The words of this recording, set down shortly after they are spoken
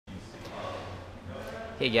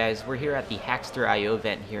Hey guys, we're here at the Hackster I/O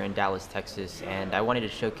event here in Dallas, Texas, and I wanted to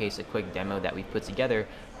showcase a quick demo that we put together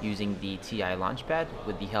using the TI LaunchPad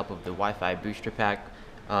with the help of the Wi-Fi BoosterPack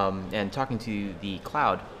and talking to the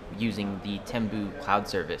cloud using the Temboo cloud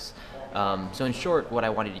service. So in short, what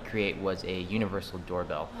I wanted to create was a universal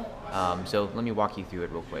doorbell. So let me walk you through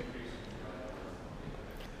it real quick.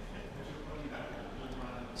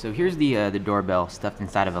 So here's the doorbell stuffed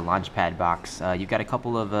inside of a LaunchPad box. You've got a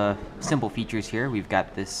couple of simple features here. We've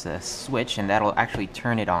got this switch, and that'll actually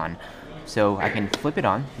turn it on. So I can flip it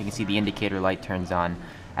on. You can see the indicator light turns on.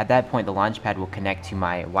 At that point, the LaunchPad will connect to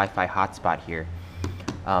my Wi-Fi hotspot here.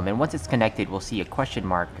 And once it's connected, we'll see a question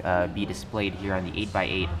mark be displayed here on the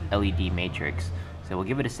 8x8 LED matrix. So we'll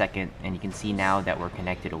give it a second, and you can see now that we're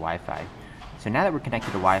connected to Wi-Fi. So now that we're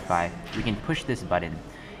connected to Wi-Fi, we can push this button.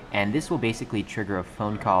 And this will basically trigger a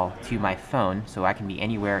phone call to my phone, so I can be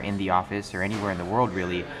anywhere in the office or anywhere in the world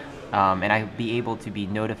really, and I'll be able to be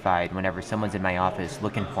notified whenever someone's in my office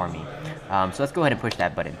looking for me. So let's go ahead and push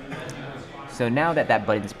that button. So now that that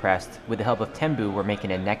button's pressed, with the help of Temboo, we're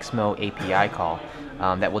making a Nexmo API call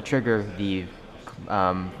that will trigger the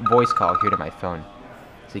voice call here to my phone.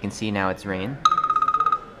 So you can see now it's ringing.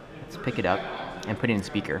 Let's pick it up and put it in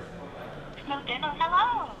speaker.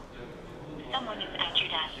 Hello. Someone is at your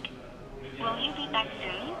desk. Will you be back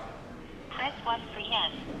soon? Press 1 for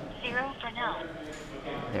yes, 0 for no.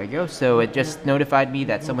 There you go. So it just notified me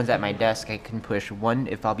that someone's at my desk. I can push 1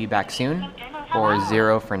 if I'll be back soon, or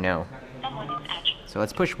 0 for no. So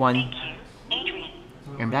let's push 1. Thank you, Adrian.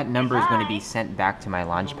 And that number is going to be sent back to my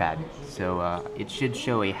LaunchPad. So it should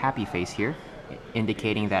show a happy face here,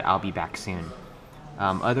 indicating that I'll be back soon.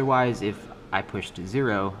 Otherwise, if I pushed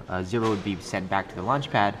 0, 0 would be sent back to the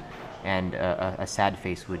LaunchPad, and a sad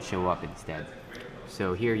face would show up instead.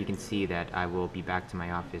 So here you can see that I will be back to my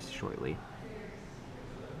office shortly.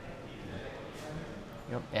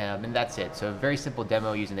 Yep. And that's it. So a very simple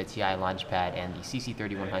demo using the TI LaunchPad and the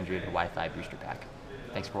CC3100 Wi-Fi BoosterPack.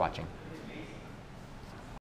 Thanks for watching.